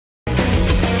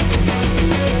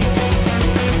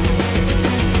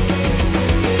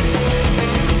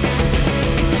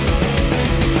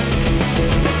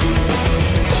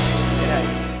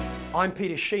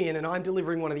Peter Sheahan, and I'm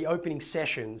delivering one of the opening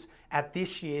sessions at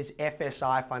this year's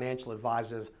FSI Financial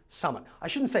Advisors Summit. I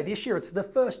shouldn't say this year, it's the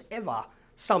first ever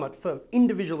summit for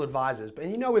individual advisors, but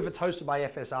you know if it's hosted by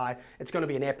FSI, it's going to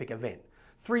be an epic event.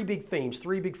 Three big themes,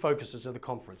 three big focuses of the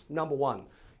conference. Number one,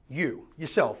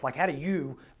 yourself. Like, how do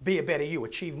you be a better you,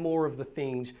 achieve more of the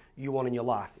things you want in your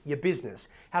life? Your business.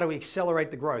 How do we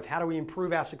accelerate the growth? How do we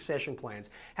improve our succession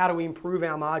plans? How do we improve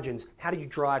our margins? How do you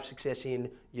drive success in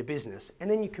your business? And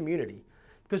then your community.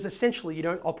 Because essentially you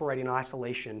don't operate in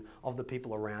isolation of the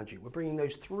people around you. We're bringing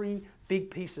those three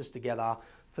big pieces together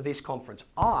for this conference.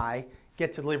 I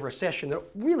get to deliver a session that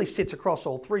really sits across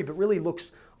all three, but really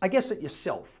looks, I guess, at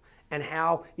yourself and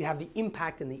how you have the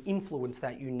impact and the influence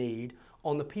that you need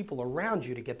on the people around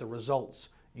you to get the results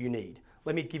you need.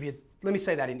 Let me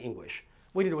say that in English.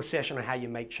 We do a session on how you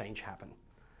make change happen.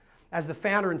 As the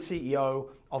founder and CEO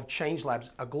of Change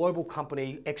Labs, a global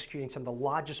company executing some of the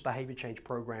largest behavior change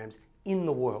programs in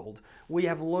the world, we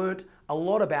have learned a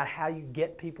lot about how you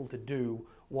get people to do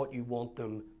what you want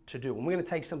them to do. And we're going to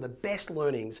take some of the best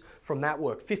learnings from that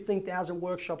work. 15,000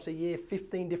 workshops a year,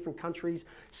 15 different countries,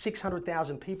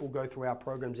 600,000 people go through our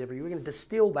programs every year. We're going to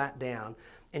distill that down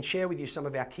and share with you some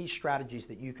of our key strategies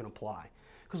that you can apply.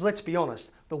 Because let's be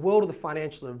honest, the world of the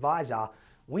financial advisor,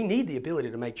 we need the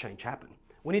ability to make change happen.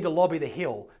 We need to lobby the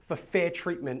Hill for fair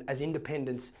treatment as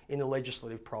independents in the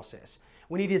legislative process.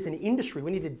 We need, as an industry,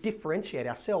 we need to differentiate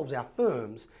ourselves, our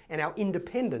firms, and our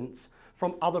independence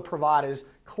from other providers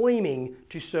claiming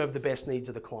to serve the best needs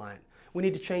of the client. We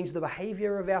need to change the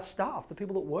behavior of our staff, the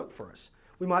people that work for us.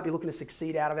 We might be looking to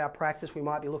succeed out of our practice. We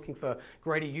might be looking for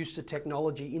greater use of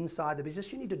technology inside the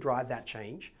business. You need to drive that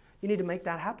change. You need to make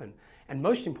that happen. And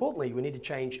most importantly, we need to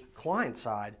change client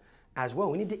side as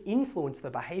well. We need to influence the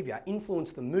behavior,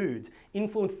 influence the moods,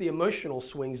 influence the emotional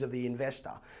swings of the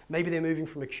investor. Maybe they're moving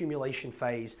from accumulation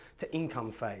phase to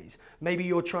income phase. Maybe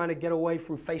you're trying to get away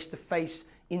from face-to-face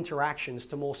interactions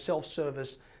to more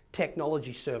self-service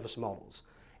technology service models.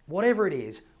 Whatever it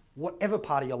is, whatever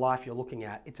part of your life you're looking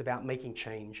at, it's about making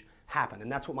change happen.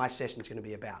 And that's what my session is going to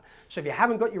be about. So if you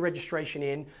haven't got your registration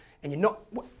in, and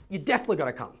you definitely got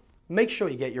to come. Make sure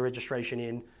you get your registration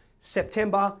in.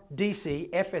 September,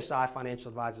 DC, FSI Financial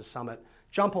Advisors Summit.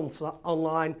 Jump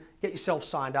online, get yourself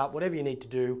signed up, whatever you need to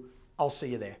do. I'll see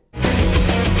you there.